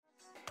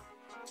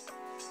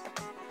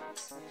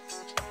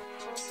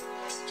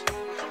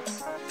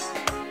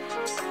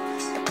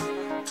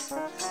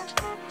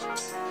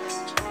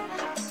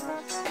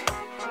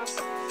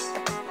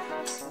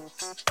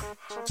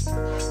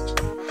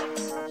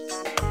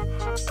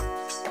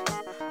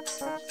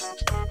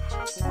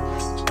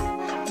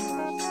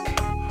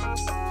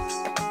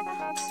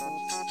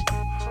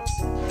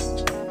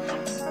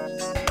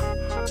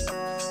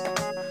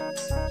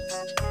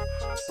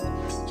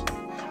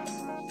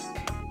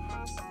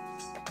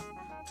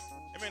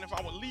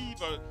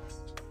leave a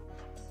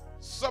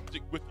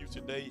subject with you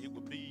today, it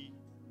would be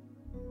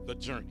the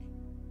journey.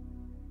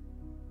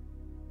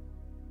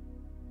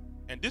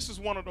 And this is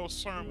one of those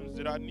sermons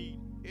that I need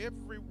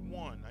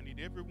everyone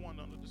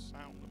under the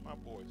sound of my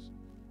voice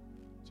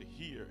to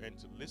hear and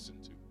to listen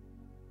to,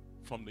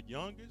 from the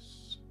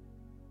youngest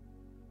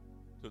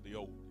to the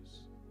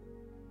oldest.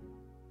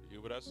 You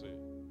hear what I said?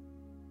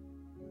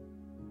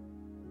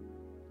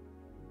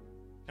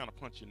 Kind of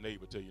punch your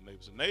neighbor, tell your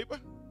neighbor, say, neighbor,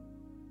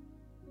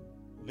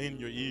 lend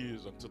your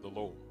ears unto the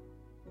Lord.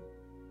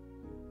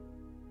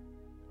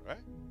 All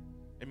right?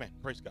 Amen.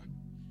 Praise God.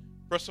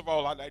 First of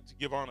all, I'd like to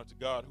give honor to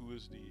God, who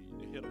is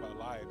the head of our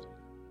lives,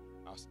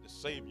 and the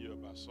Savior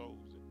of our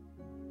souls.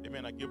 And,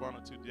 amen. I give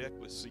honor to the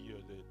ecclesia,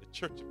 the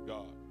church of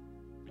God,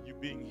 for you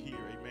being here.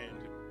 Amen.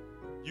 To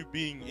you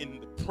being in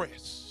the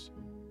press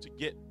to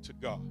get to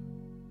God.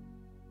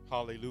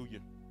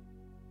 Hallelujah.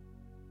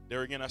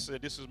 There again, I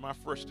said this is my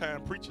first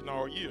time preaching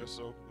all year.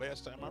 So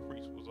last time I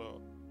preached was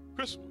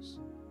Christmas.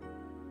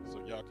 So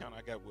y'all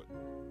I got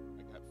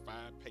 5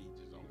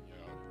 pages on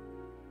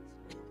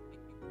y'all.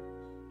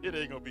 It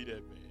ain't gonna be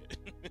that bad.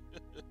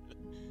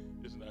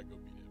 It's not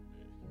gonna be that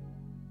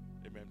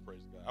bad. Amen.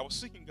 Praise God. I was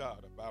seeking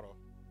God about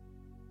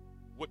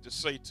what to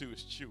say to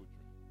His children.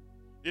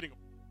 It ain't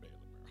gonna be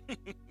bad,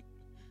 Lamar.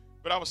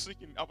 But I was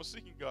seeking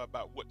God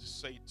about what to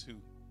say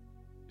to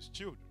His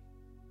children,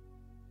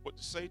 what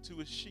to say to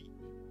His sheep.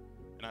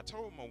 And I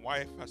told my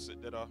wife, I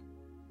said that I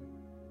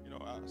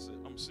said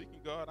I'm seeking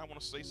God. I want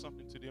to say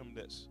something to them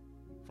that's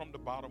from the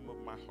bottom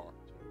of my heart.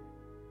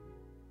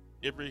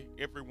 Every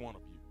one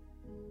of you.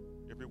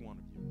 Every one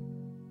of you.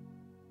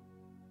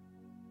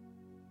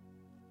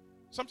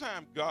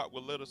 Sometimes God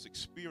will let us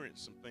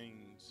experience some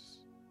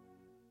things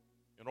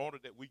in order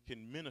that we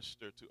can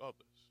minister to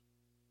others.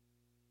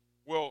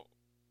 Well,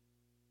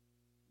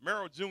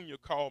 Merrill Jr.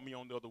 called me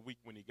on the other week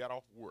when he got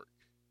off work.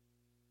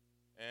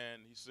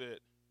 And he said,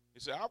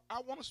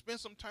 I want to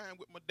spend some time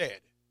with my daddy.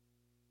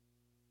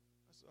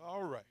 I said,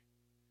 all right.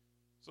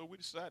 So we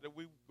decided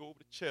we would go over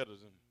to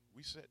Cheddar's, and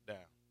we sat down.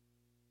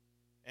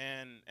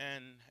 And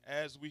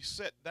as we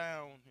sat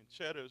down in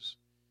Cheddar's,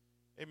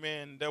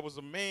 amen, there was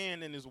a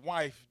man and his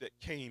wife that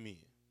came in.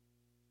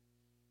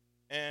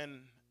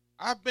 And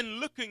I've been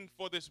looking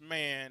for this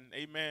man,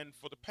 amen,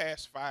 for the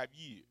past 5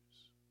 years.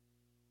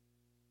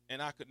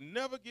 And I could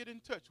never get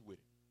in touch with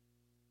him.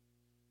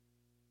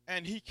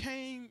 And he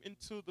came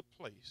into the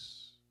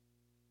place.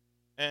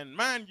 And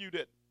mind you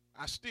that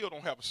I still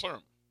don't have a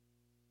sermon.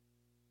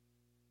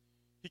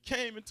 He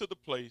came into the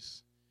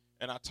place,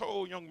 and I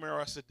told young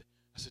Mary, I said,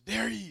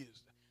 there he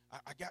is.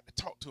 I got to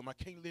talk to him. I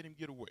can't let him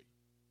get away.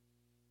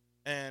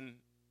 And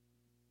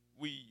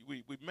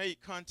we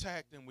made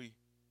contact, and we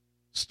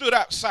stood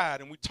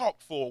outside, and we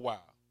talked for a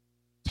while,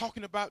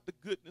 talking about the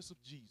goodness of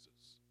Jesus.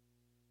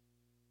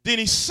 Then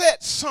he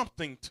said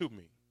something to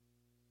me.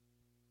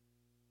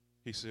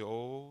 He said,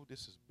 oh,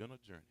 this has been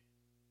a journey.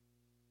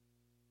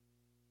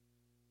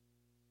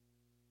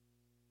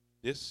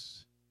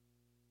 This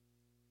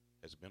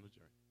has been a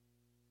journey.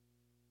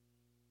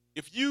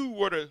 If you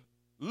were to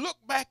look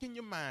back in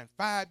your mind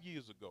 5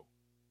 years ago,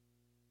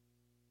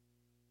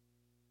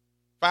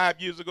 5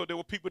 years ago, there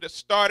were people that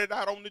started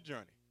out on the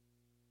journey,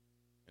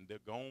 and they're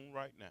gone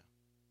right now.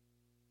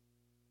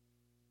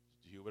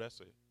 Did you hear what I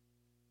said?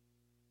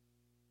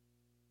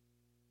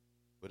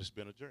 But it's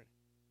been a journey.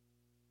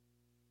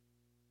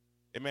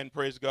 Amen.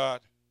 Praise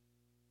God.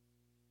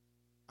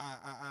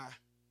 I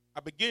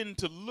begin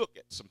to look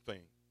at some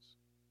things.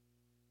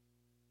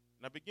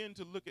 And I begin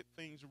to look at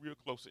things real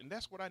closely. And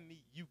that's what I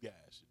need you guys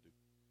to do.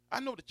 I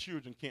know the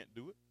children can't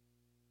do it.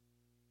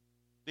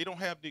 They don't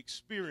have the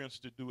experience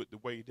to do it the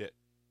way that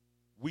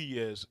we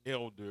as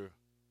elder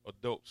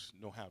adults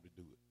know how to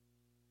do it.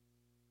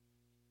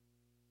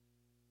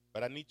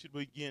 But I need you to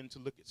begin to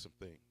look at some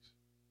things.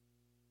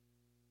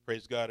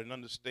 Praise God, and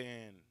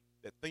understand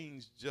that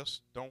things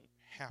just don't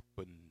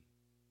happen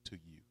to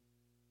you.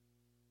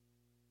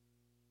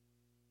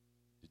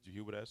 Did you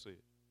hear what I said?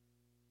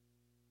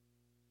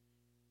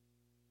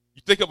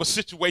 You think of a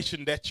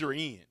situation that you're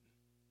in,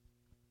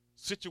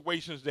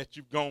 situations that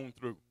you've gone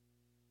through.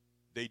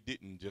 They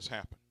didn't just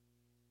happen.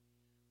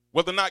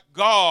 Whether or not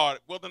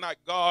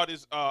God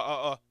is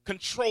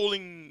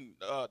controlling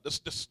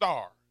the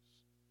stars,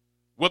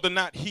 whether or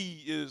not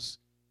He is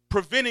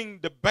preventing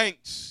the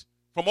banks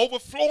from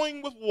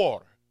overflowing with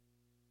water,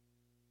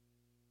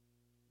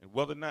 and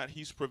whether or not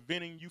He's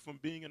preventing you from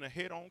being in a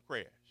head-on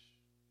crash,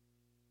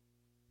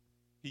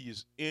 He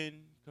is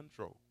in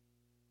control.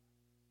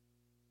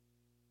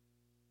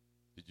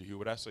 Did you hear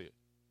what I said?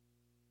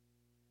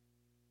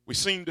 We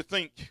seem to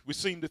think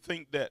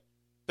that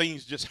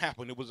things just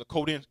happen. It was a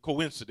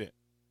coincidence.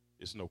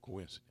 It's no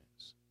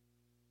coincidence.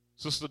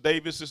 Sister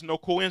Davis, it's no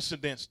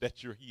coincidence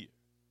that you're here.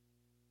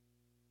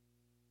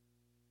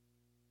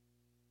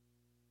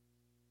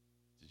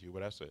 Did you hear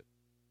what I said?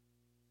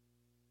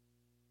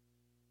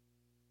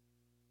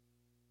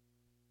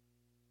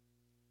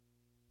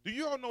 Do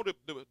you all know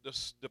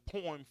the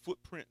poem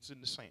Footprints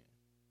in the Sand?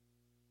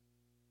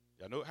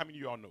 Y'all know? How many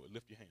of y'all know it?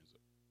 Lift your hands up.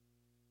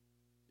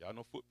 Y'all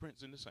know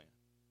footprints in the sand.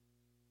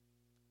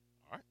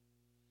 All right.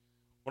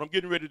 What I'm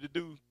getting ready to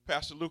do,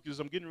 Pastor Lucas,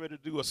 I'm getting ready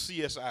to do a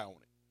CSI on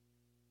it.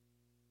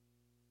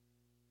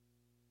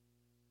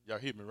 Y'all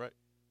hear me, right?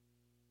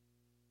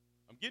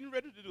 I'm getting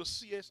ready to do a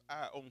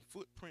CSI on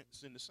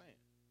footprints in the sand.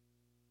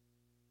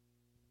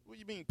 What do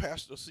you mean,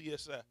 Pastor,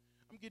 CSI?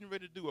 I'm getting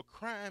ready to do a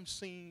crime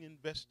scene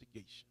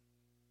investigation.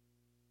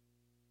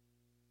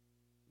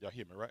 Y'all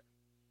hear me, right?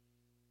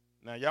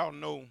 Now, y'all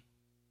know,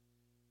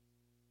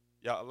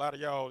 a lot of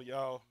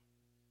y'all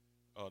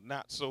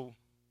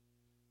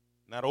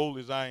not old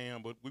as I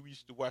am, but we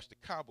used to watch the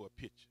cowboy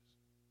pictures.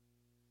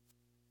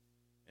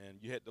 And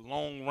you had the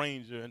Lone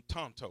Ranger and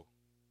Tonto.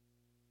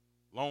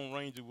 Lone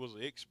Ranger was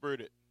an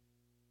expert at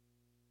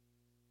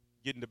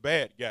getting the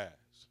bad guys.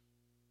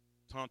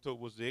 Tonto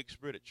was the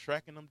expert at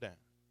tracking them down.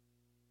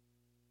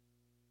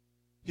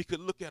 He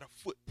could look at a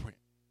footprint.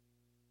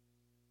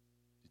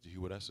 Did you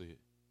hear what I said?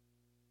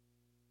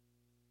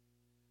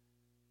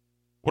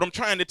 What I'm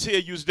trying to tell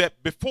you is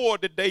that before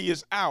the day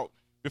is out,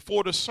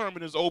 before the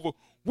sermon is over,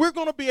 we're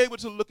going to be able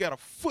to look at a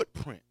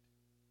footprint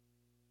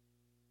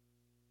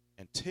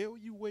and tell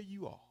you where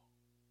you are.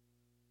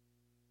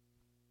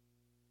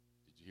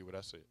 Did you hear what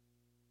I said?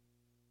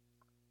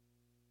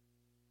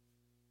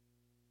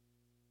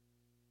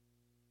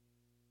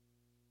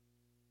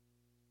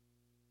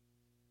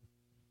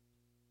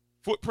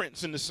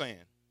 Footprints in the sand.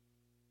 It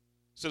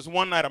says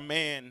one night a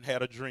man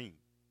had a dream.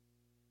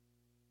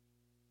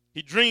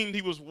 He dreamed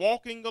he was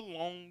walking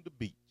along the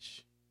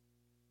beach.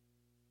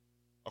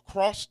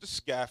 Across the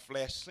sky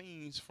flashed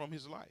scenes from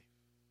his life.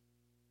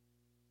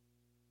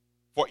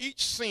 For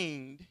each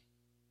scene,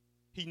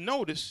 he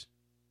noticed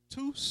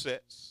 2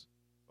 sets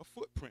of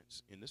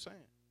footprints in the sand.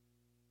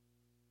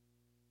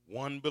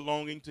 One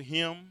belonging to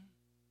him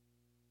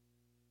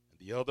and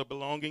the other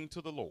belonging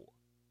to the Lord.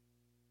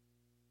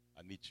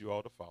 I need you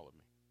all to follow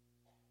me.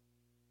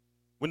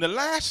 When the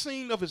last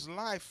scene of his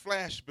life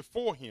flashed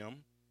before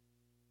him,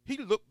 he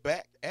looked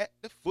back at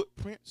the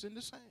footprints in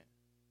the sand.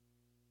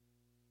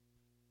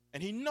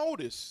 And he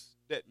noticed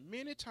that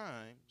many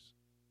times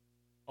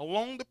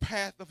along the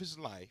path of his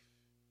life,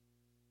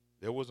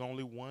 there was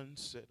only one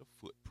set of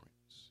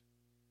footprints.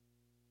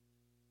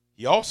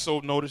 He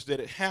also noticed that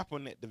it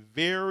happened at the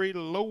very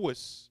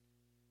lowest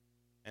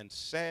and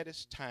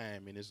saddest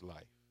time in his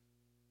life.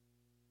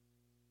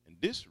 And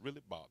this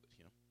really bothered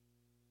him.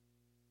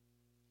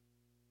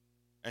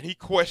 And he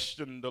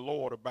questioned the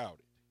Lord about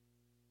it.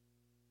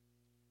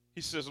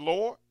 He says,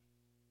 Lord,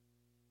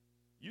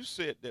 you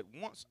said that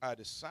once I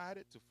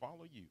decided to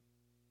follow you,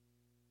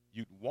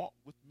 you'd walk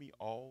with me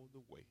all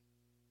the way.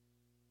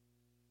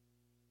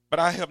 But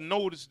I have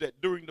noticed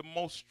that during the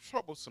most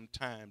troublesome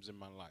times in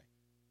my life,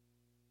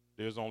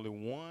 there's only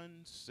one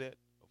set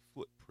of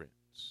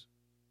footprints.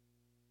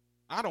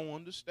 I don't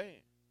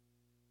understand.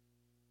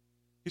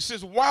 He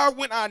says, why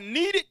when I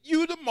needed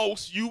you the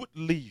most, you would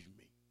leave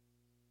me?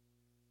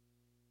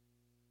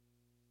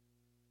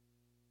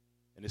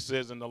 And it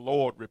says, and the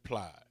Lord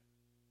replied,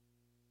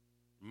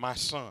 my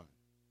son,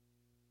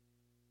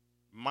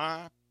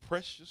 my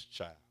precious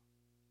child,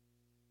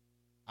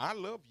 I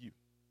love you,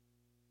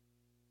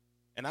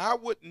 and I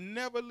would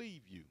never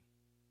leave you.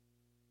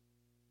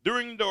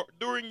 During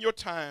your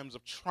times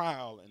of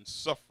trial and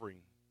suffering,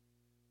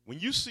 when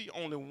you see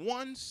only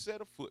one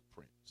set of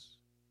footprints,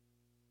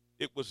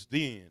 it was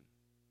then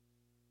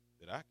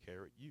that I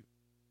carried you.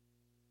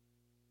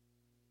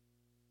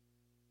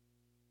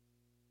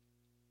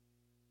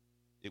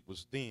 It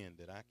was then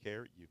that I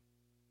carried you.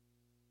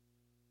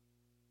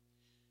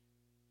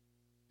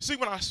 See,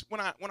 when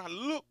I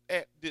looked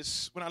at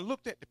this, when I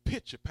looked at the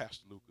picture,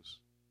 Pastor Lucas,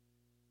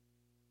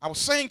 I was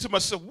saying to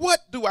myself,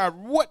 what do I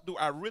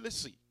really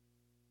see?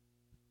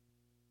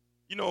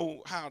 You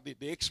know how the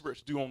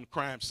experts do on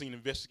crime scene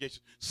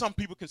investigation. Some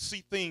people can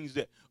see things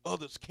that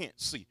others can't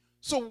see.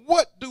 So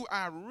what do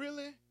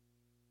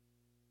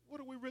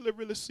we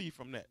really see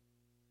from that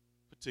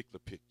particular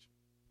picture?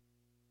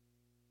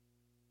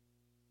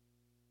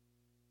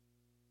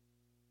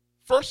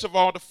 First of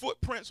all, the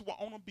footprints were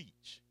on a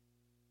beach.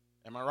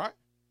 Am I right?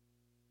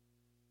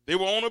 They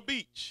were on a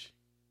beach.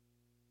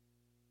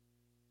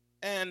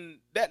 And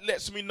that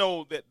lets me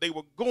know that they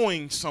were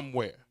going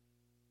somewhere.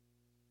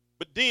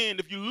 But then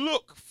if you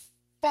look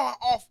far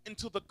off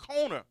into the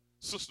corner,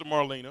 Sister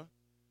Marlena,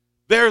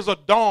 there's a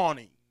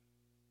dawning.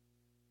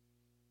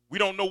 We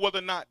don't know whether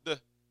or not the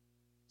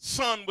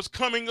sun was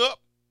coming up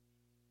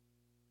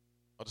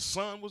or the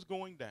sun was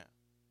going down.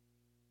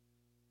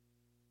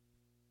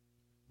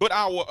 But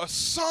our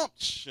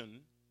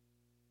assumption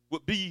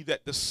would be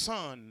that the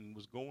sun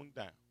was going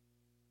down.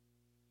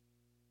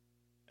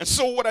 And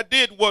so what I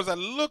did was I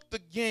looked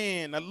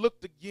again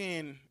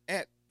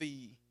at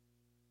the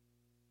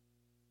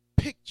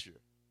picture.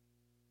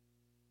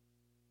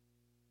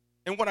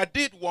 And what I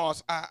did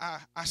was I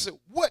said,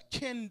 what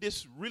can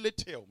this really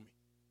tell me?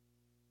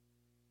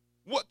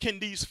 What can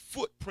these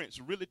footprints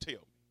really tell me?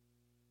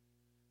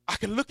 I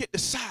can look at the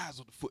size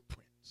of the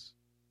footprints.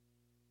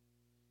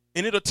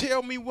 And it'll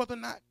tell me whether or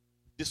not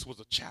this was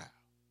a child.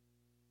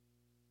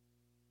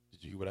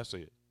 Did you hear what I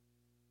said?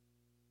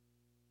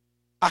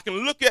 I can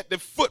look at the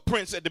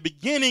footprints at the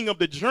beginning of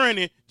the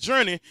journey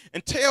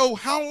and tell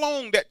how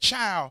long that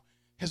child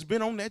has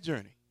been on that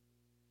journey.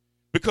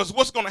 Because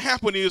what's going to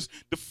happen is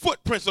the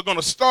footprints are going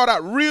to start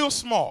out real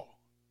small.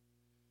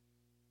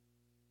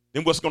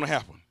 Then what's going to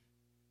happen?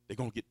 They're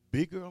going to get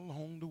bigger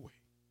along the way.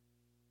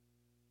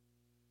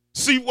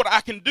 See, what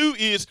I can do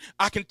is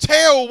I can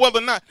tell whether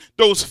or not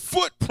those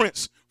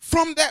footprints,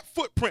 from that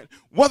footprint,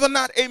 whether or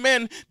not,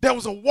 amen, there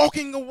was a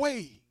walking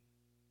away.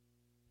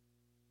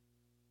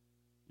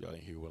 Y'all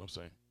ain't hear what I'm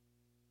saying.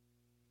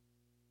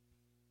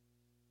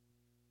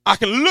 I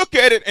can look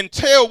at it and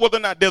tell whether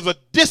or not there's a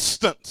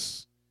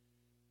distance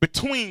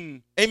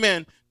between,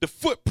 amen, the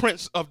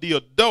footprints of the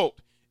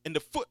adult and the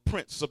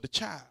footprints of the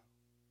child.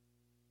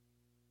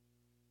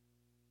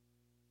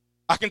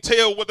 I can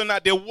tell whether or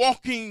not they're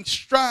walking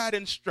stride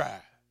and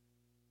stride.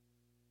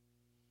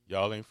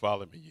 Y'all ain't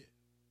following me yet.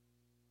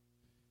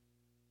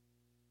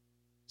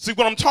 See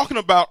what I'm talking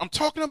about? I'm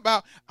talking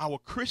about our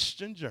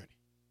Christian journey.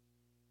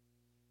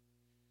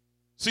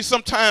 See,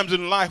 sometimes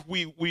in life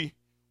we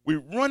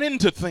run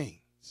into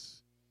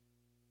things.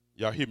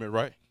 Y'all hear me,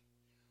 right?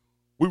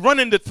 We run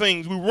into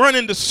things. We run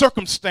into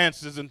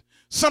circumstances, and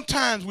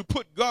sometimes we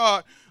put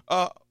God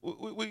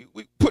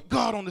we put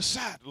God on the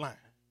sideline.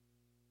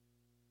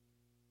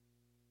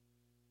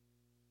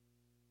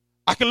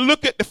 I can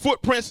look at the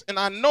footprints, and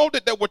I know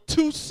that there were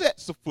two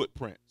sets of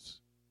footprints.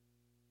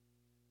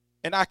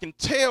 And I can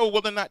tell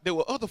whether or not there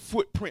were other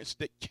footprints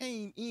that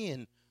came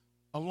in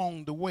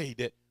along the way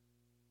that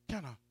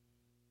kind of,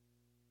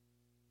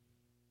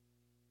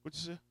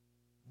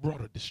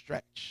 brought a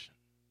distraction.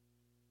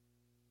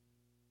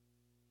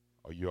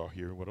 Are you all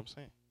hearing what I'm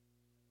saying?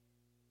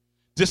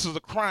 This is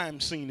a crime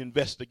scene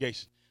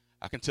investigation.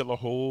 I can tell a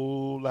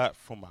whole lot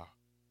from our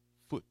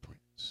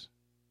footprints.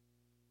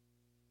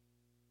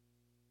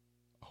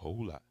 A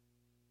whole lot.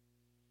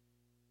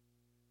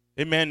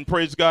 Amen.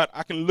 Praise God.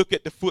 I can look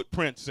at the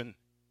footprints and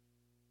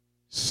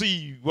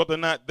see whether or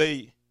not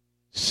they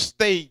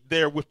stayed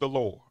there with the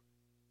Lord.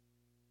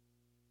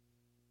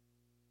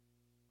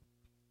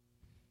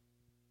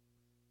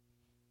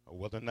 Or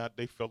whether or not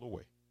they fell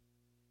away.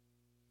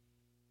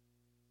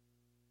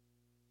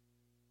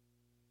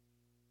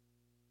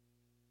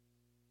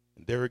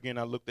 And there again,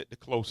 I looked at the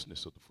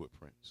closeness of the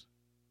footprints.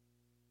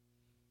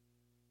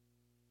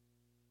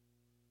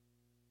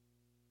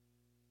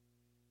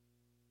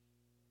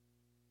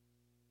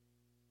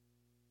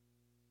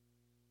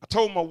 I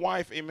told my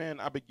wife, amen,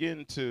 I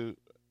began to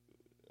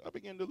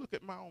look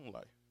at my own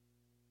life.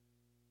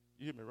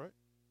 You hear me, right?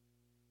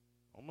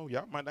 I don't know,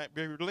 y'all might not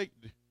be able to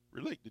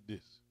relate to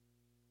this.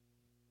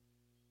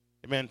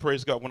 Amen,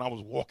 praise God, when I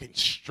was walking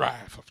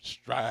stride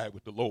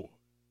with the Lord.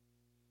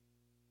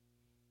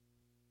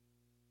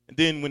 And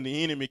then when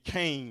the enemy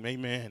came,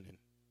 amen, and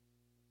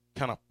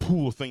kind of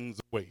pulled things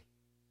away,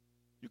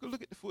 you can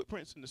look at the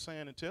footprints in the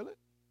sand and tell it.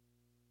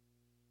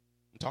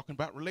 I'm talking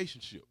about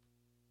relationship.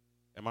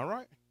 Am I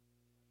right?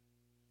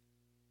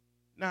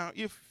 Now,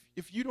 if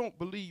you don't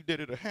believe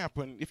that it'll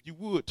happen, if you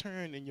would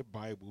turn in your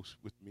Bibles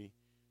with me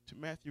to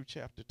Matthew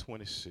chapter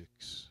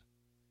 26.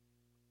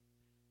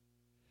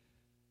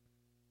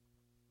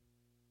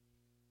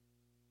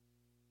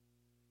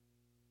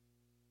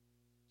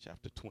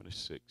 Chapter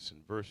 26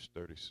 and verse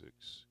 36.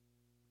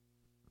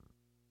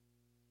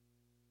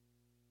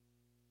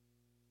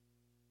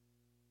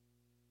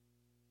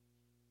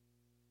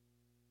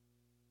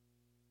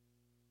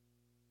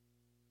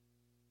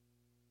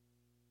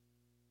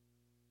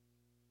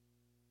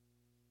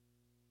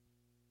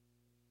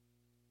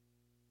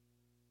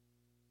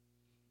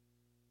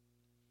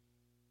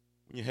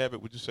 When you have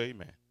it, would you say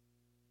amen?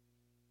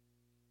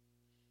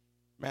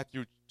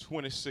 Matthew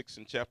 26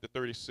 and chapter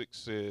 36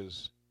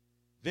 says,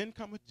 "Then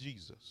cometh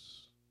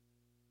Jesus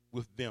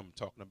with them,"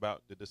 talking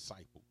about the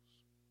disciples,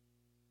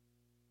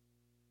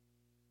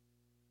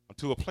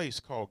 "unto a place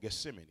called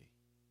Gethsemane,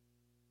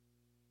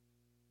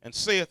 and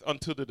saith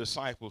unto the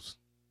disciples,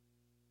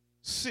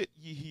 Sit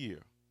ye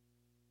here,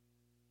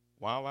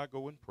 while I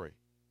go and pray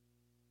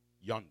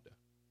yonder.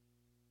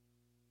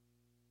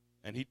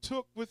 And he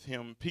took with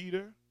him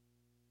Peter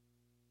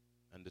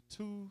and the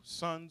two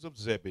sons of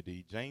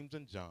Zebedee, James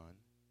and John,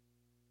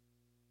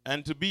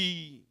 and to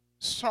be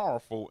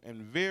sorrowful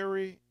and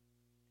very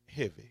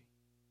heavy.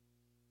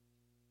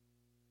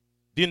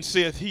 Then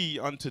saith he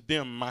unto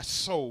them, my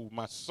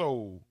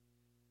soul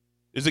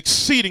is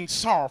exceeding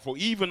sorrowful,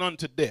 even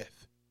unto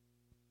death.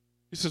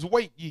 He says,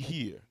 wait ye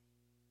here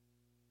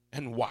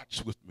and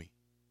watch with me."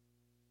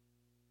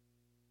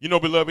 You know,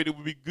 beloved, it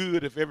would be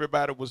good if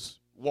everybody was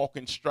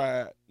walking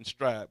stride and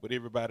stride, but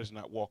everybody's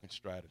not walking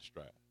stride and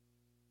stride.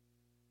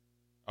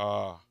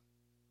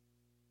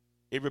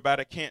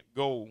 Everybody can't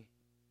go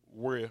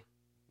where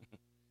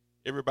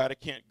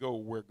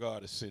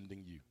God is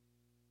sending you.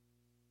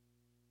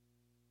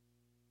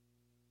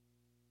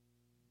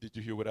 Did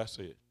you hear what I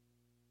said?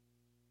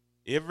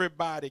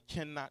 Everybody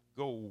cannot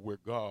go where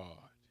God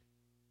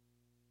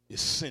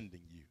is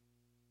sending you.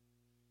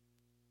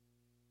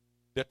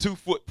 There are two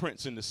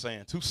footprints in the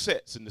sand, two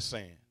sets in the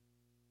sand.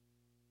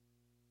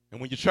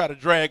 And when you try to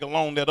drag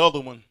along that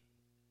other one,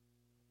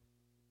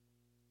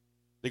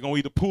 They're going to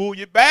either pull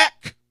you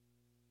back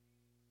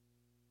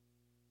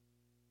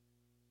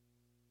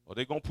or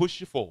they're going to push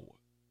you forward.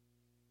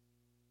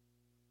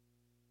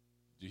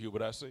 Did you hear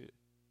what I said?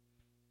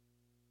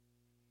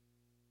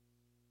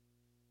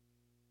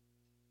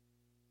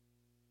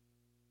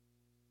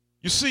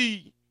 You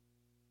see,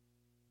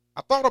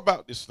 I thought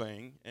about this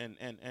thing, and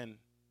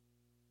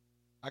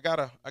I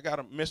gotta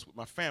mess with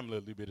my family a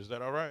little bit. Is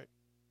that all right?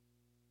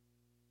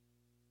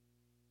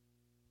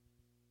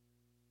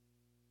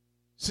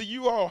 See,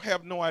 you all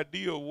have no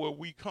idea where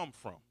we come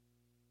from.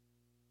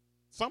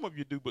 Some of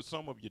you do, but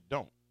some of you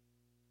don't.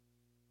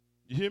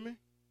 You hear me?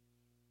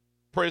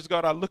 Praise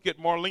God, I look at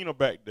Marlena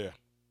back there.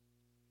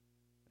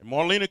 And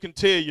Marlena can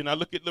tell you, and I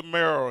look at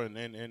Lamero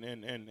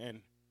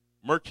and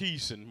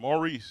Marquise and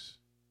Maurice.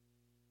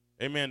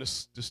 Amen,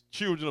 the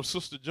children of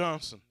Sister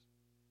Johnson.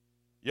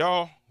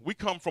 Y'all, we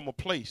come from a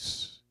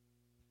place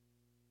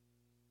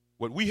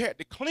where we had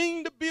to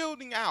clean the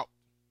building out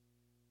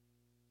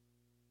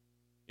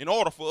in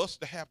order for us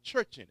to have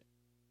church in it.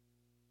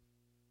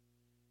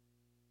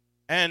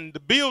 And the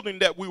building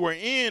that we were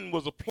in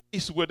was a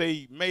place where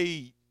they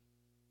made,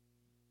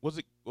 what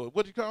do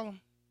you call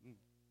them?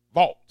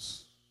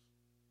 Vaults.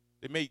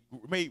 They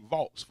made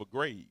vaults for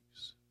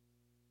graves.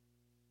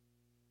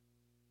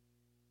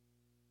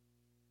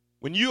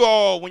 When you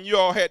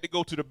all had to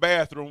go to the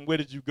bathroom, where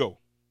did you go?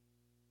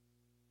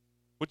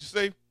 What'd you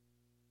say? You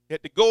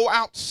had to go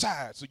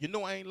outside, so you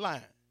know I ain't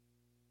lying.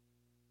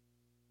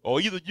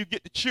 Or either you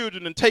get the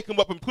children and take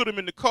them up and put them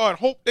in the car and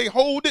hope they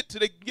hold it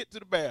till they get to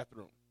the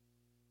bathroom.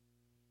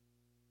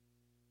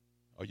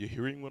 Are you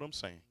hearing what I'm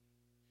saying?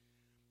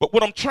 But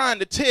what I'm trying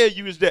to tell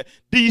you is that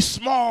these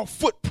small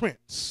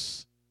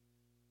footprints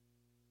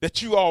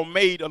that you all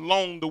made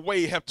along the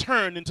way have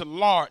turned into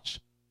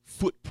large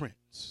footprints.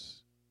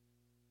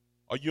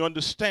 Are you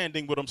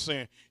understanding what I'm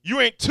saying?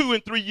 You ain't 2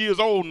 and 3 years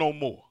old no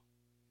more.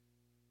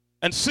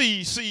 And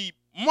see,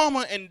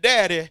 mama and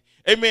daddy,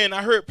 amen,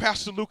 I heard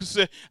Pastor Lucas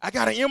say, I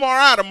got an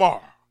MRI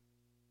tomorrow.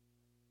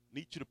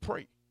 Need you to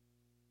pray.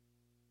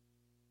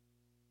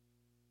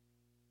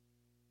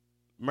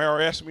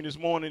 Mary asked me this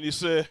morning, he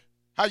said,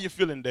 how you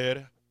feeling,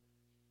 daddy?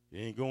 It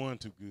ain't going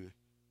too good.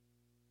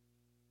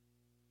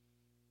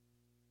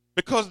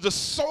 Because the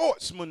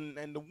swordsmen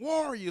and the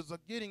warriors are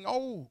getting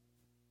old.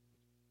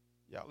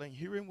 Y'all ain't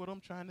hearing what I'm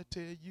trying to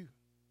tell you.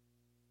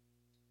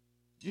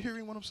 You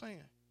hearing what I'm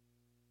saying?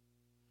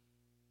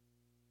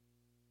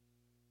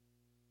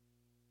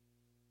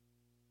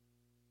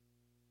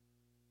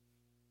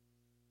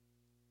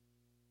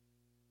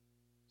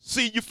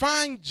 See, you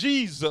find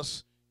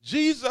Jesus.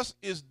 Jesus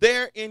is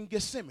there in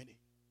Gethsemane.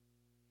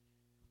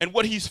 And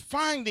what he's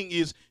finding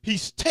is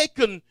he's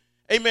taken,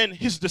 amen,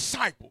 his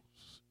disciples.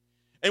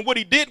 And what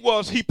he did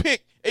was he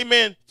picked,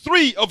 amen,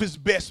 3 of his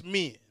best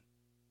men.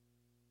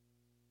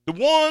 The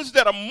ones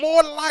that are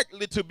more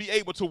likely to be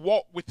able to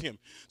walk with him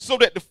so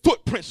that the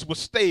footprints will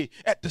stay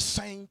at the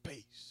same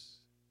pace.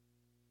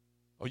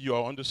 Are you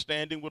all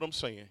understanding what I'm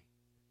saying?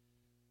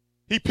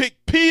 He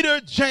picked Peter,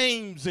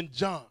 James, and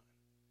John.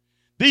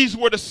 These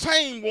were the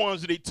same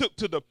ones that he took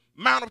to the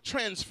Mount of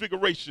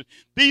Transfiguration.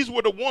 These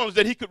were the ones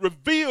that he could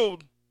reveal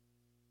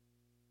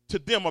to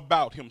them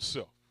about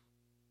himself.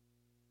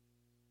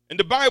 And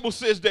the Bible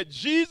says that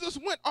Jesus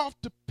went off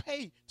to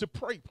pray,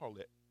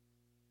 Paulette.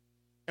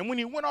 And when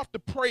he went off to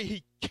pray,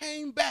 he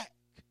came back.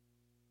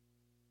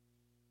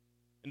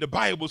 And the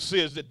Bible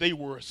says that they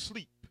were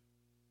asleep.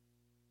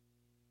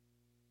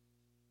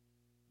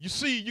 You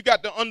see, you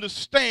got to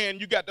understand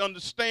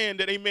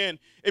that, amen,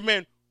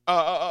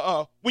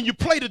 when you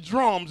play the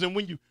drums and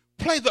when you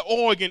play the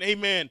organ,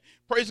 amen,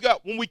 praise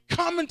God, when we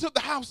come into the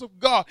house of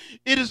God,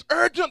 it is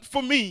urgent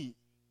for me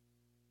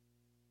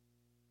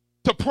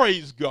to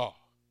praise God.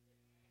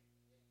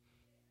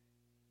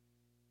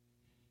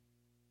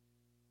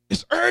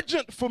 It's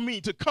urgent for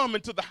me to come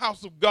into the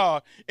house of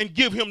God and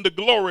give him the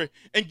glory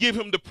and give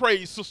him the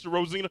praise, Sister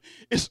Rosina.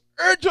 It's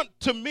urgent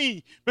to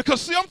me because,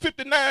 see, I'm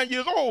 59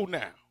 years old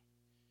now.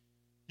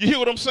 You hear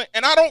what I'm saying?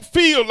 And I don't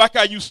feel like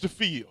I used to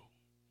feel.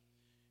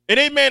 And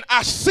amen,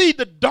 I see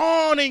the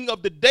dawning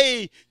of the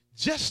day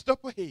just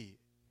up ahead.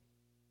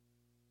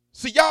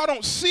 See, y'all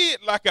don't see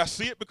it like I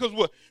see it because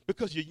what?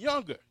 Because you're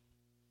younger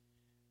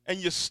and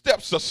your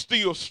steps are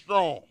still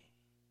strong.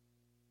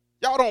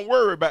 Y'all don't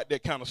worry about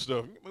that kind of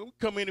stuff. We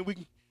come in and we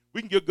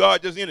can give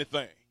God just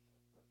anything.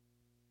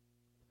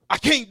 I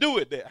can't do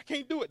it that. I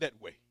can't do it that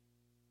way.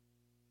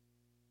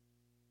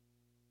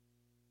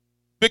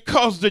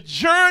 Because the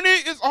journey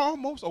is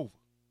almost over.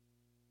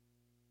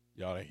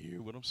 Y'all ain't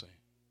hear what I'm saying.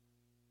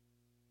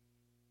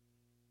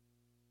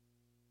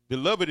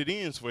 Beloved, it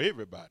ends for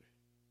everybody.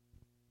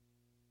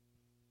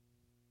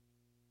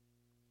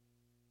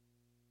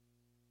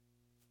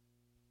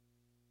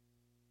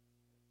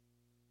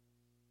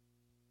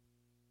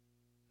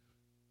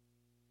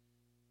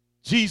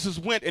 Jesus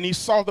went and he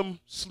saw them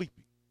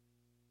sleeping.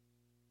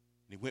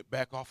 And he went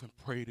back off and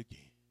prayed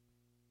again.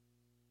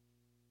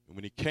 And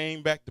when he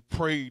came back to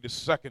pray the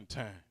second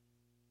time,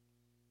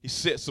 he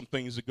said some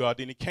things to God.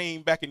 Then he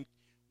came back and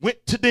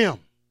went to them.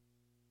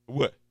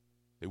 What?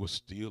 They were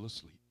still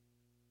asleep.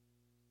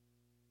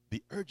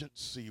 The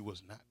urgency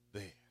was not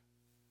there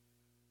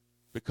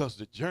because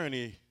the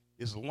journey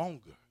is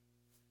longer.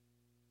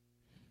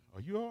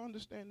 Are you all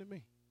understanding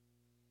me?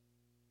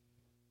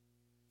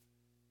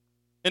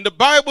 And the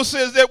Bible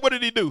says that, what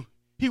did he do?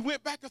 He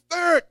went back a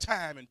third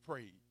time and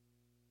prayed.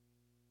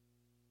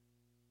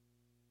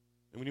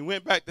 And when he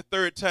went back the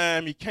third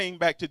time, he came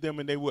back to them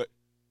and they what?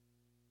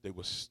 They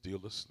were still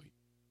asleep.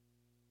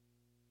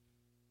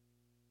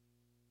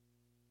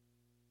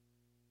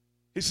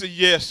 He said,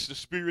 yes, the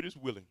spirit is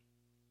willing,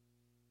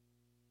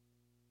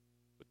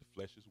 but the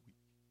flesh is weak.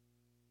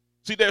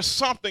 See, there's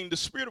something, the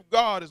Spirit of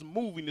God is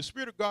moving. The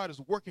Spirit of God is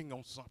working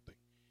on something.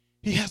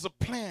 He has a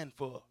plan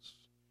for us.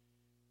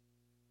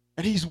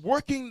 And he's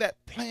working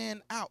that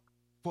plan out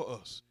for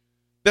us.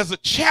 There's a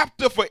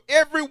chapter for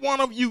every one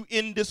of you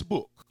in this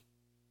book.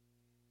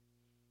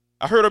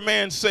 I heard a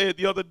man say it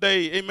the other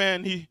day,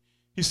 amen, he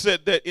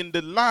said that in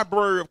the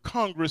Library of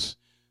Congress,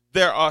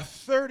 there are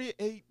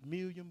 38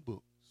 million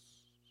books.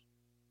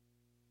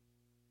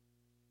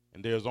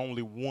 And there's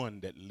only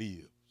one that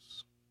lives.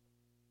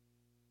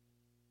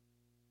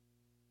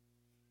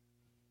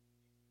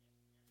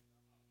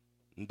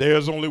 And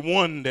there's only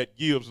one that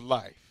gives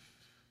life.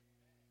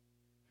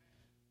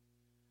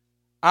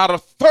 Out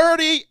of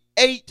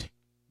 38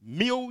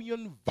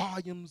 million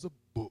volumes of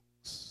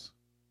books.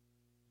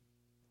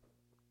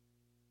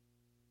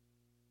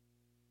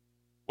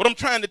 What I'm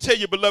trying to tell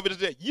you, beloved, is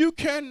that you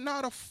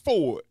cannot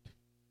afford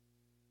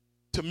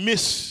to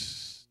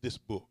miss this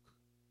book.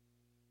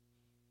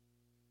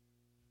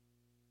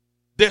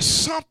 There's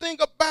something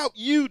about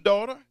you,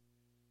 daughter,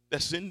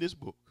 that's in this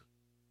book.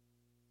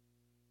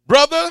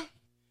 Brother,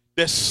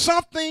 there's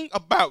something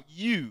about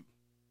you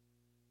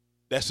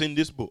that's in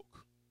this book.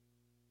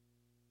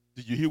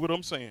 Did you hear what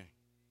I'm saying?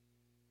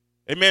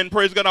 Amen.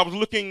 Praise God. I was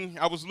looking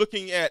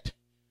at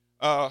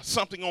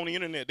something on the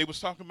internet. They was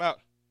talking about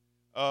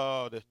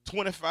the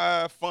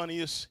 25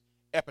 funniest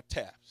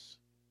epitaphs.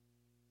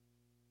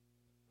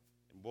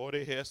 And boy,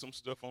 they had some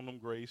stuff on them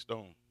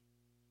gravestones.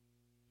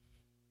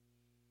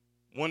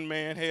 One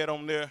man had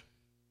on there,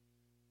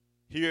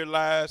 here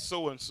lies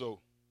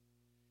so-and-so,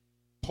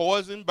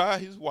 poisoned by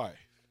his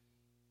wife.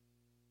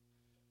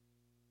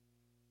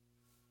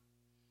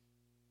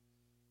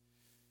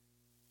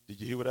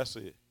 Did you hear what I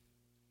said?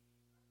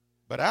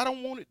 But I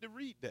don't want it to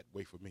read that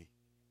way for me.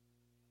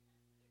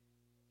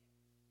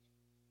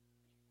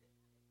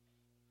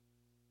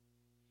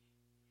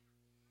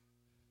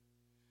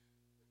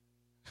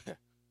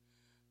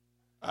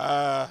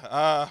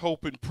 I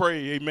hope and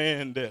pray,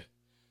 amen, that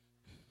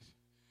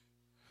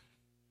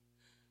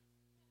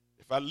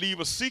if I leave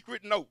a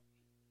secret note,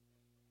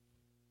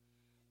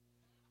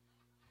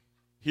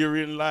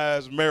 herein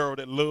lies Merrill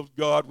that loved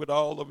God with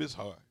all of his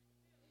heart.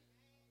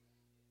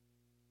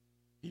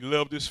 He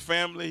loved his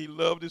family. He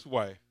loved his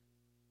wife.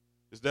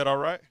 Is that all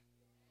right?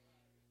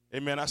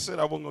 Amen. I said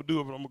I wasn't going to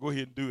do it, but I'm going to go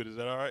ahead and do it. Is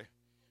that all right?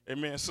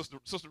 Amen. Sister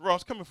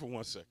Ross, come here for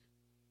 1 second.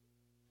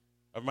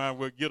 I might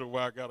well get her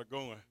while I got her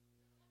going.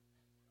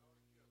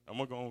 I'm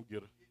going to go and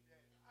get her.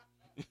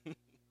 Come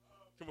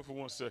here for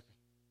 1 second.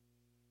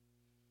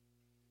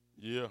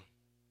 Yeah.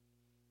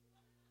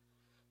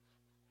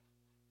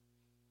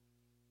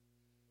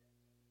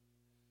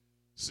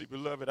 See,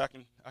 beloved, I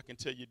can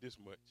tell you this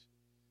much.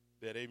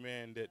 That,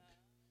 amen, that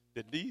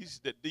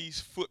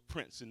these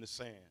footprints in the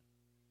sand,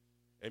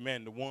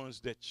 amen, the ones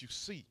that you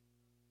see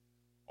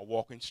are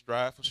walking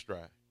stride for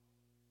stride.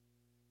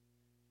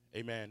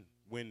 Amen.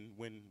 When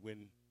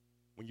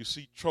you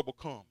see trouble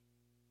come,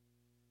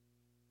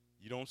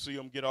 you don't see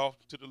them get off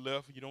to the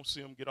left, you don't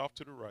see them get off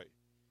to the right.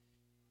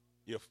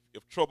 If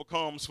trouble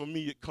comes for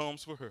me, it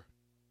comes for her.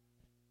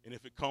 And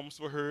if it comes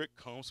for her, it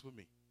comes for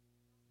me.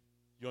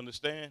 You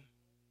understand?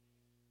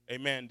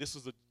 Amen. This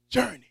is a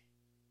journey.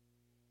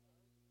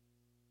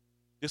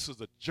 This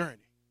is a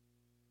journey.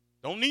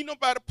 Don't need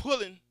nobody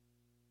pulling.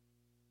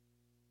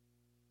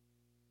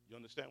 You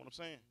understand what I'm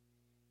saying?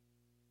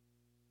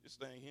 This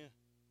thing here,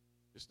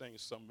 this thing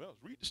is something else.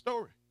 Read the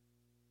story.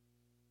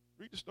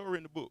 Read the story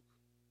in the book.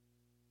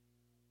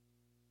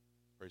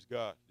 Praise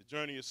God. This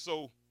journey is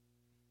so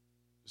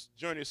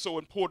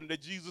important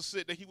that Jesus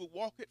said that he would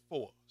walk it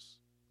for us.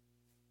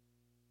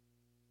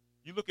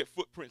 You look at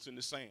footprints in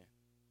the sand.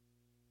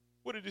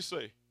 What did he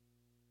say?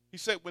 He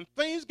said when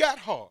things got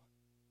hard,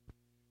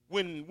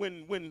 when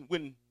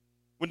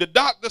the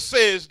doctor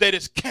says that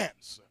it's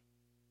cancer,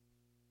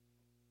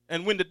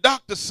 and when the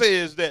doctor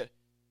says that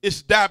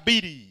it's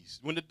diabetes,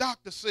 when the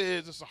doctor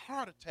says it's a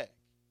heart attack,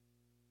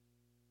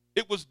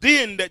 it was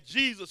then that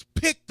Jesus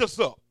picked us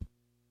up.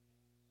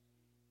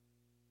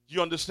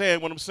 You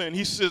understand what I'm saying?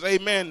 He says,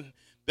 amen,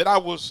 that I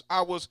was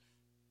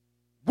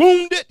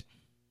wounded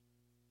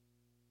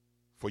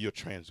for your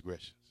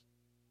transgressions.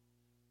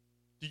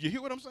 Did you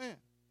hear what I'm saying?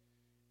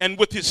 And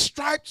with his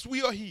stripes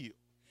we are healed.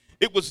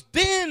 It was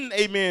then,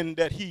 amen,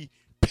 that he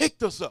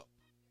picked us up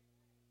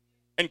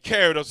and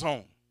carried us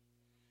home.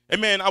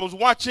 Amen. I was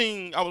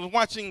watching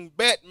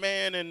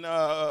Batman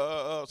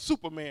and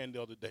Superman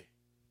the other day.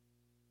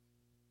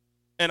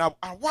 And I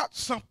watched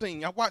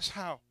something. I watched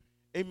how,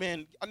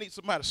 Amen. I need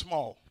somebody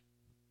small.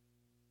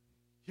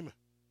 Come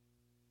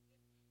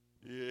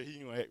here. Yeah, he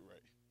ain't gonna act right.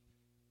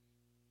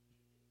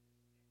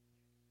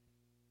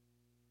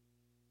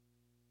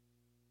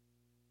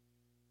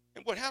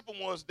 And what happened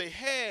was they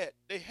had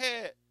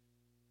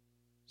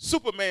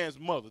Superman's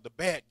mother, the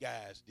bad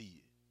guys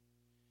did.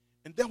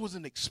 And there was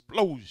an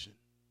explosion.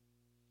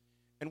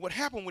 And what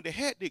happened when they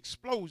had the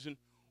explosion,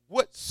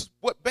 what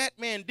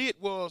Batman did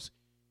was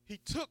he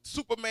took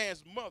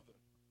Superman's mother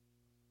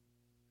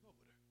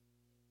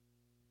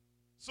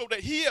so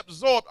that he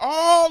absorbed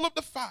all of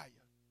the fire.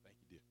 Thank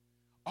you, dear.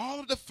 All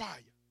of the fire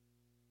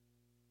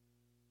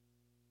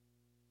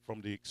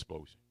from the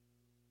explosion.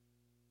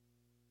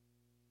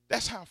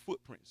 That's how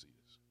footprints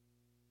is.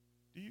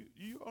 Do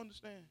you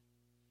understand?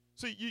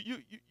 See,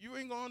 you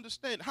ain't gonna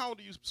understand. How old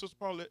are you, Sister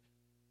Paulette?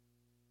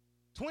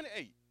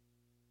 28.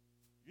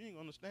 You ain't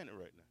gonna understand it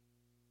right now.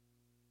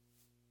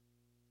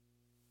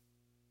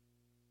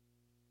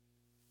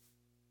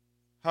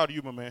 How old are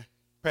you, my man?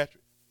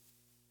 Patrick?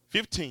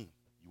 15.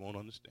 You won't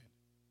understand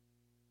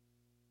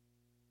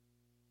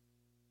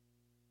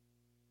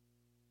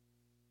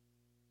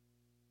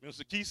it.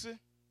 Mr. Kesey,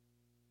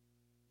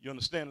 you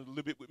understand it a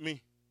little bit with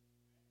me?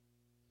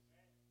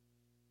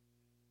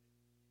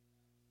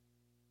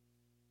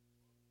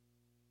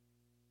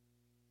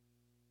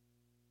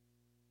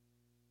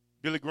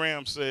 Billy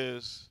Graham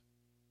says,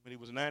 when he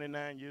was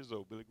 99 years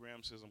old, Billy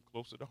Graham says, I'm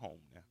closer to home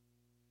now.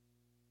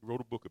 He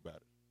wrote a book about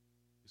it.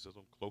 He says,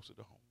 I'm closer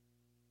to home.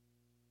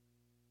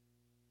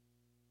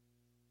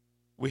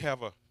 We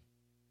have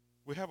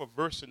a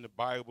verse in the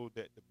Bible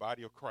that the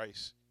body of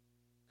Christ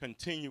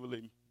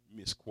continually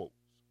misquotes.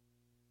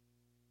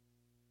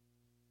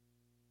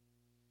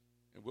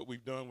 And what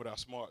we've done with our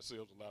smart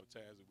selves a lot of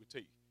times is we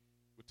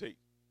take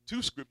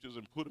two scriptures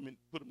and put them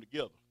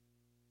together.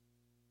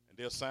 And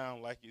they'll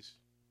sound like it's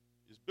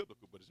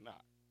biblical, but it's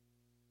not.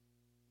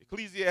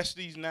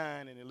 Ecclesiastes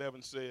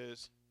 9:11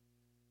 says,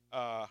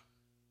 I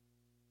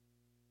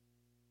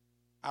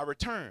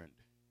returned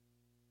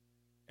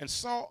and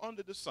saw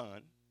under the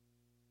sun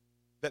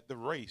that the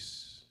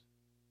race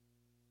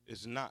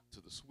is not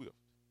to the swift,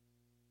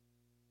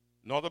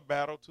 nor the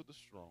battle to the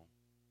strong.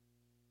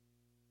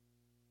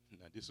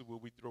 Now, this is where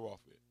we throw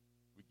off at.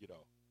 We get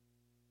off.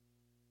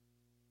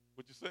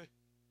 What you say?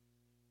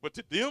 But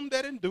to them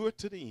that endure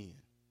to the end.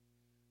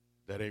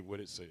 That ain't what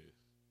it says.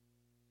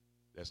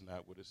 That's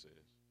not what it says.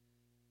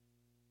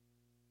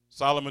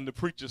 Solomon the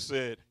preacher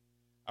said,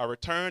 I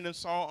returned and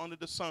saw under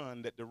the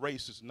sun that the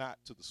race is not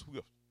to the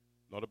swift,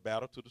 nor the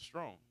battle to the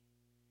strong,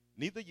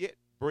 neither yet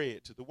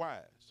bread to the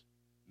wise,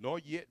 nor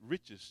yet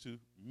riches to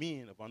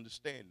men of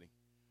understanding,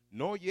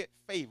 nor yet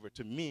favor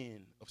to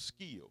men of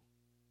skill.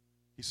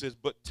 He says,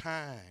 but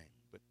time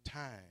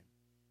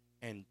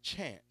and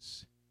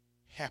chance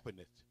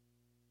happeneth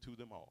to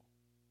them all.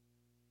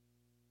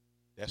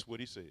 That's what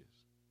he says.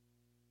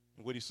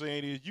 And what he's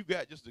saying is, you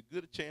got just as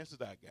good a chance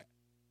as I got.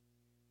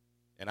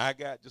 And I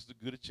got just as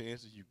good a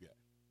chance as you got.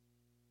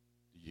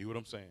 Do you hear what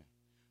I'm saying?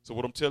 So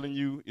what I'm telling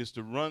you is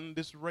to run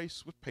this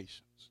race with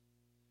patience.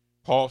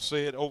 Paul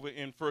said over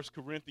in 1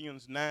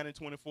 Corinthians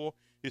 9:24,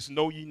 it's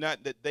know ye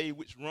not that they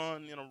which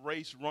run in a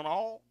race run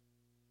all?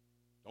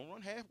 Don't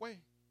run halfway.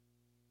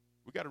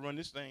 We got to run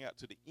this thing out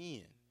to the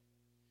end.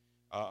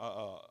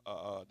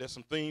 There's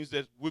some things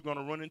that we're going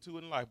to run into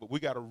in life, but we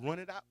got to run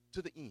it out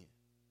to the end.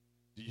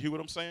 Do you hear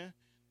what I'm saying?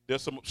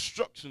 There's some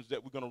obstructions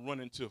that we're going to run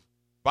into.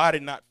 Body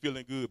not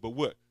feeling good, but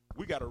what?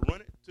 We got to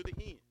run it to the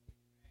end.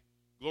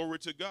 Glory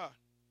to God.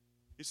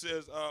 He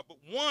says, but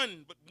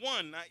one,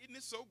 now isn't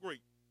it so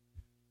great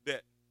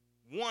that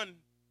one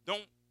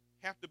don't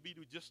have to be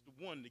just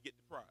the one to get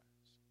the prize?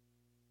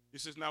 He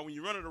says, now when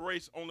you run a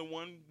race, only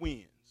one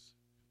wins.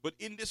 But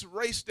in this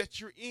race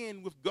that you're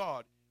in with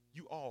God,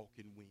 you all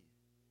can win.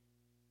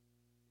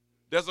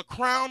 There's a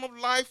crown of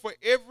life for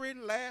every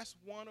last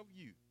one of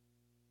you,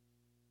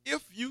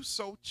 if you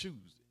so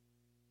choose it.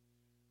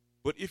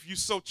 But if you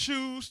so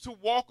choose to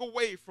walk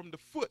away from the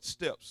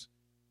footsteps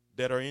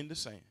that are in the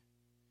sand.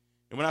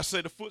 And when I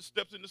say the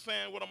footsteps in the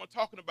sand, what am I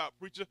talking about,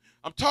 preacher?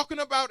 I'm talking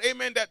about,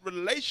 amen, that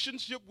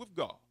relationship with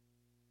God.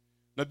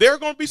 Now, there are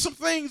going to be some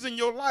things in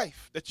your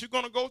life that you're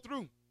going to go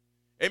through.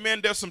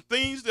 Amen. There's some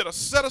things that are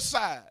set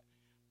aside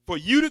for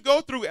you to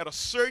go through at a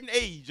certain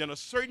age and a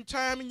certain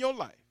time in your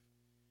life.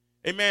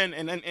 Amen.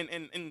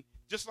 And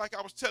just like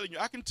I was telling you,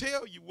 I can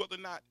tell you whether or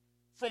not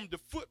from the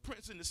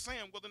footprints in the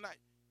sand, whether or not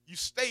you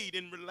stayed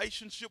in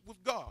relationship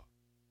with God.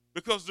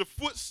 Because the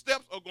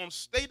footsteps are going to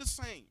stay the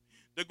same.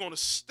 They're going to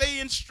stay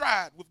in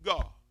stride with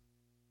God.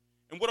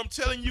 And what I'm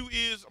telling you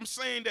is, I'm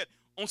saying that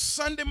on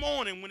Sunday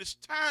morning, when it's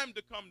time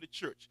to come to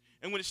church,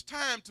 and when it's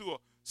time to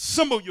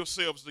assemble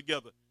yourselves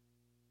together,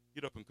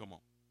 get up and come on.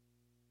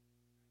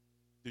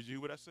 Did you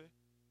hear what I said?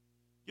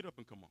 Get up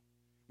and come on.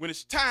 When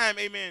it's time,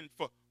 amen,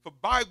 for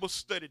Bible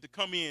study to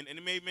come in, and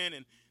amen,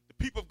 and the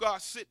people of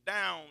God sit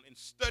down and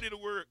study the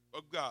word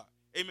of God,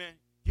 amen,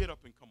 get up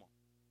and come on.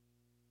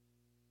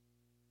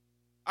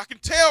 I can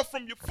tell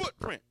from your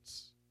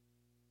footprints.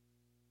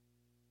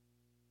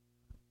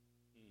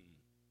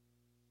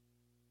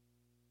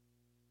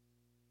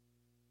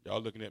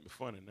 Y'all looking at me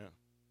funny now.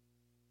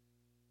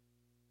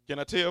 Can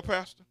I tell,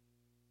 Pastor?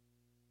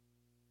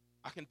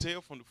 I can tell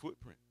from the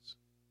footprints.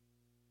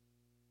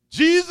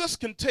 Jesus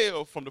can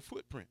tell from the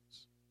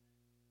footprints.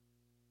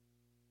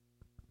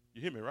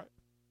 You hear me, right?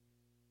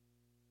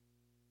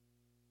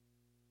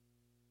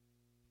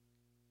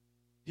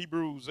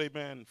 Hebrews,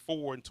 amen,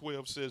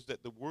 4:12 says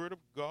that the word of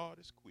God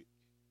is quick.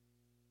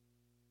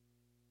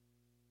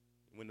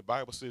 When the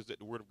Bible says that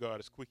the word of God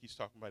is quick, he's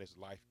talking about it's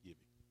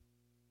life-giving.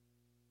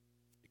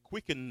 It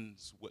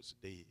quickens what's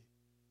dead.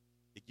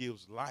 It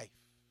gives life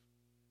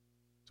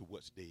to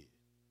what's dead.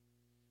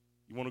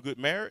 You want a good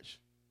marriage?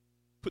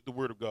 Put the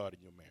word of God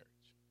in your marriage.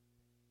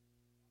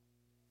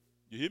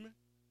 You hear me?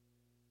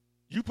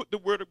 You put the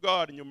word of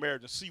God in your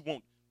marriage and see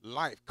won't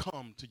life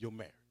come to your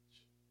marriage.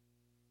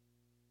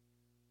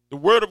 The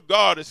word of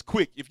God is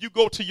quick. If you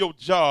go to your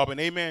job and,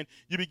 amen,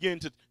 you begin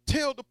to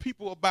tell the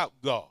people about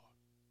God.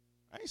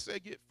 I ain't say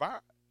get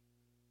fired.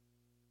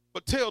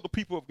 But tell the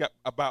people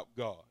about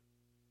God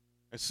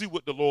and see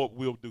what the Lord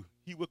will do.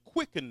 He will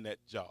quicken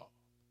that job.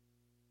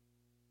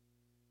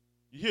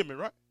 You hear me,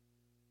 right?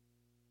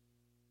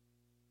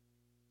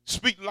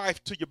 Speak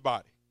life to your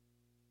body.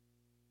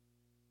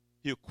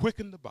 He'll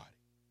quicken the body.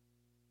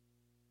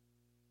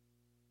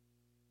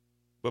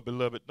 But,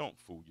 beloved, don't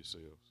fool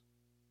yourselves.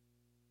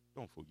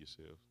 Don't fool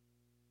yourselves.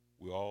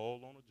 We're all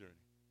on a journey.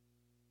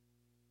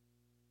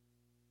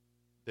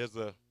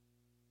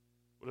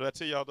 What did I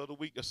tell y'all the other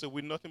week? I said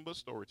we're nothing but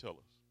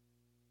storytellers.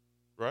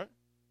 Right?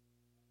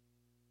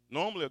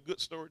 Normally, a good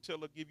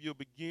storyteller give you a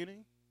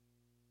beginning,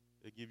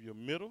 they give you a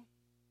middle,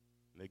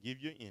 and they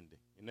give you an ending.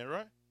 Isn't that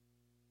right?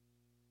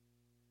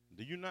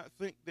 Do you not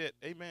think that,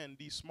 amen,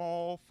 these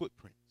small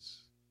footprints,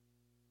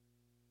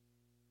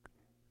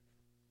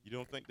 you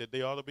don't think that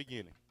they are the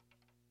beginning?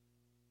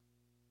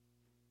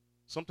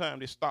 Sometimes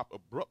they stop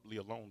abruptly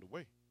along the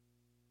way.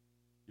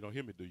 You don't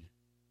hear me, do you?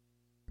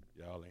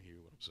 Y'all ain't hear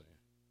what I'm saying.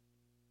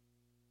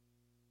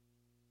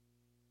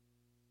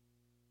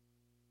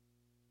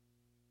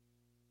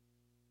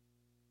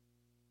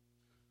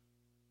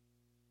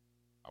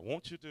 I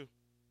want you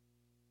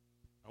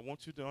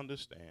to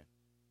understand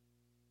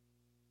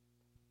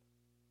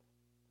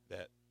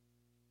that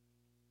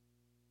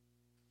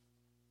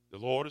the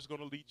Lord is going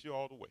to lead you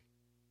all the way.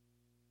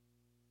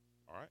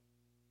 All right?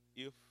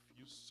 If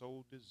you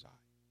so desire.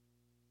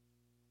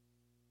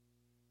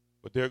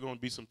 But there are going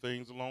to be some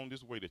things along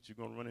this way that you're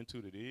going to run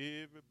into that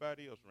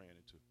everybody else ran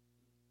into.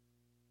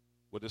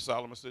 What did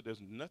Solomon say? There's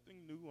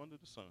nothing new under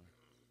the sun.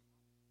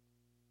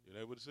 You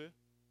know what it said?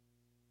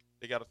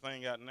 They got a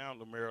thing out now in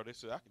Lamero. They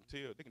said,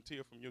 they can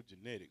tell from your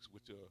genetics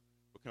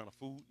what kind of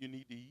food you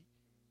need to eat.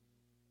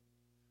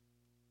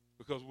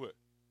 Because what?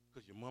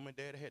 Because your mom and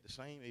dad had the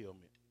same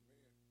ailment.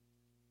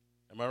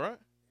 Am I right?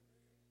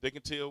 They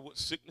can tell what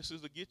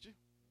sicknesses will get you.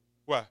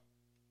 Why?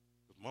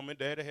 Because mom and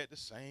dad had the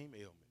same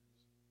ailments.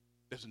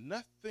 There's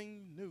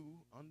nothing new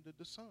under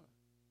the sun.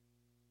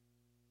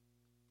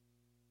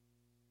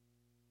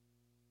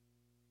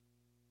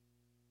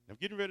 I'm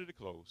getting ready to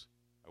close.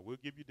 I will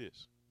give you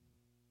this.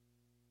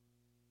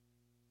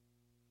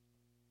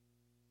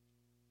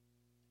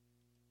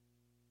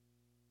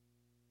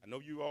 I know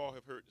you all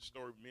have heard the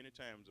story many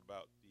times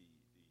about the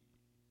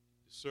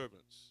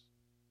servants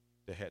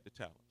that had the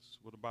talents.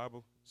 Well, the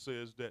Bible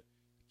says that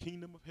the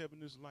kingdom of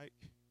heaven is like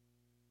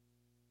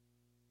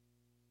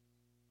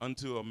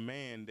unto a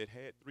man that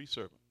had 3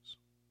 servants.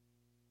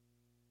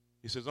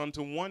 He says,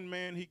 unto one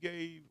man he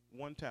gave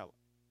 1 talent.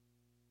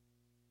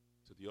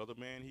 To the other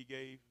man he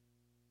gave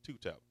 2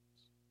 talents.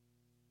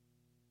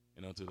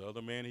 And unto the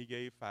other man he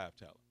gave 5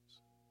 talents.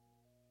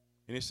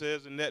 And it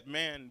says, and that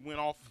man went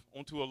off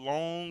onto a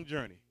long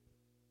journey.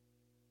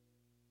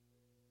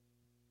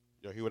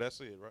 Y'all hear what I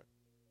said, right?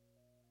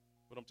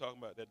 What I'm talking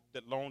about,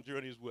 that long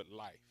journey is with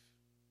life.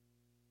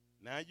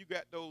 Now you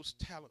got those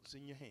talents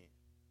in your hand.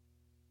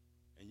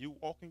 And you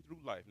walking through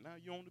life. Now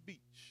you're on the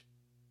beach.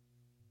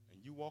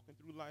 And you walking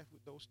through life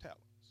with those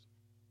talents.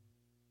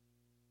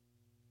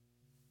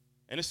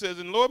 And it says,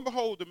 and lo and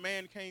behold, the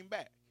man came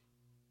back.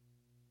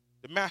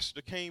 The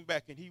master came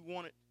back and he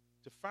wanted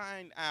to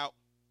find out,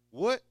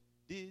 what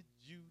did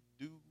you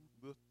do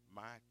with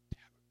my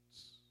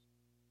talents?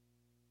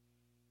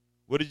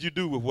 What did you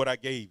do with what I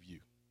gave you?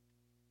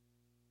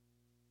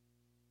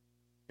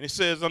 And it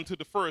says, unto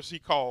the first he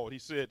called. He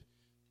said,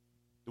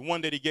 the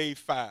one that he gave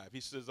 5. He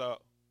says,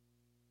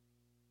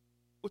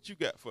 what you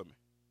got for me?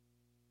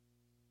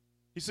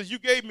 He says, you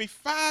gave me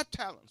 5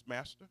 talents,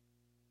 master.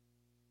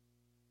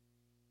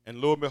 And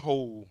lo and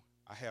behold,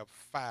 I have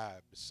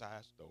 5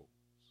 besides those.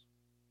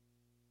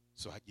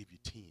 So I give you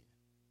 10.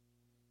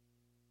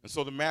 And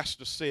so the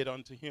master said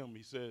unto him,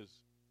 he says,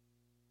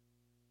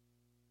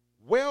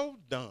 well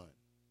done,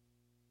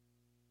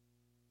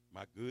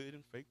 my good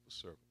and faithful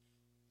servant.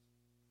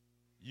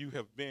 You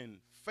have been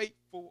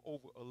faithful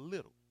over a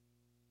little,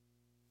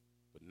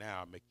 but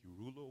now I make you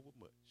ruler over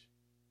much.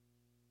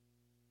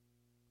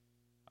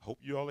 I hope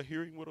you all are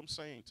hearing what I'm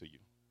saying to you.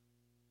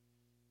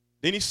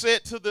 Then he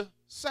said to the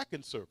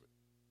second servant,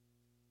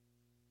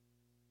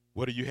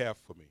 what do you have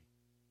for me?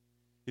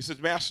 He says,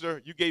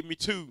 Master, you gave me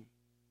 2.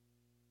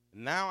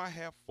 And now I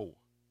have 4.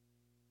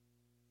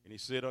 And he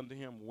said unto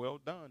him, well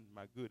done,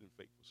 my good and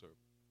faithful servant.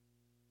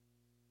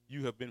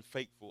 You have been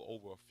faithful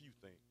over a few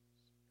things.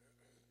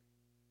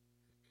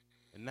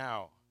 And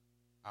now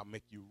I'll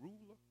make you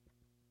ruler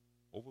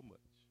over much.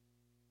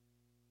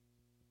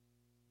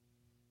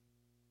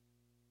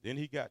 Then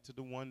he got to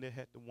the one that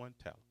had the 1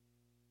 talent.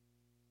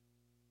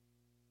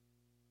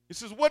 He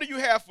says, what do you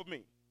have for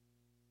me?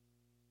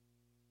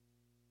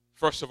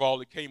 First of all,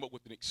 he came up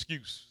with an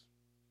excuse.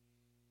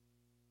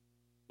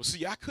 Well,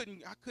 see, I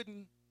couldn't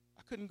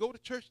go to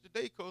church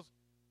today because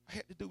I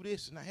had to do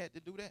this and I had to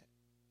do that.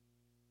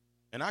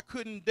 And I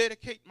couldn't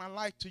dedicate my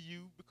life to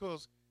you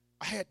because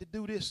I had to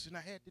do this and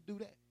I had to do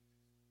that.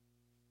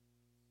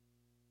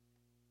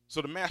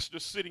 So the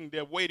master's sitting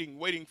there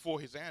waiting for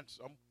his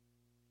answer.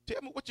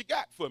 Tell me what you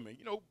got for me.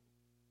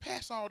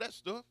 Pass all that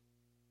stuff.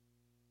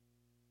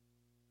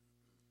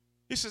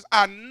 He says,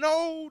 I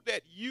know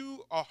that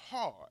you are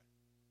hard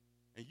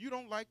and you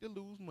don't like to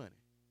lose money.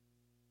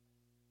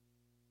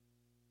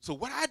 So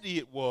what I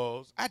did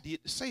was, I did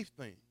the safe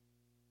thing.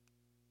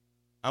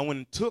 I went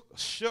and took a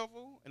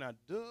shovel and I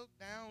dug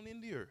down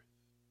in the earth.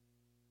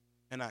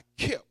 And I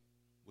kept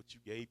what you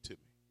gave to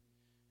me.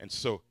 And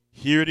so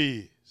here it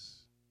is.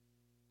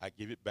 I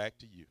give it back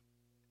to you.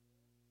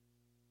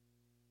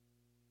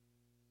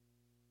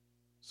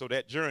 So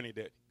that journey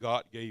that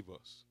God gave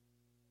us,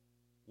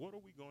 what are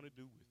we going to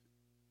do with it?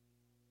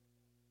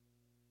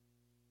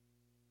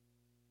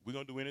 We're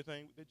going to do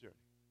anything with that journey.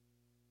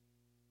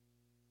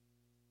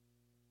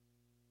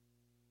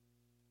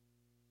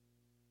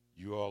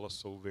 You all are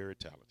so very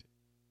talented.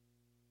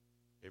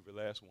 Every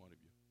last one of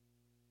you.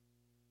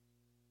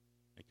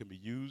 And can be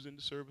used in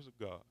the service of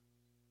God.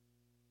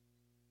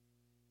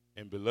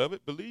 And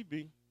beloved, believe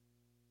me,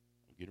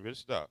 I'm getting ready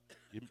to stop.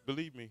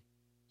 Believe me,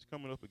 it's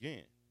coming up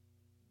again.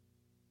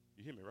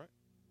 You hear me, right?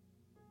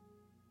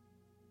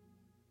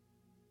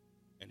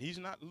 And he's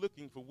not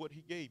looking for what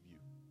he gave you.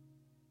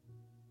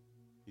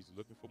 He's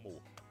looking for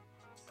more.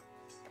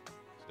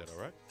 Is that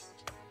all right?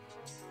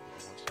 Give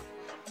me 1 second.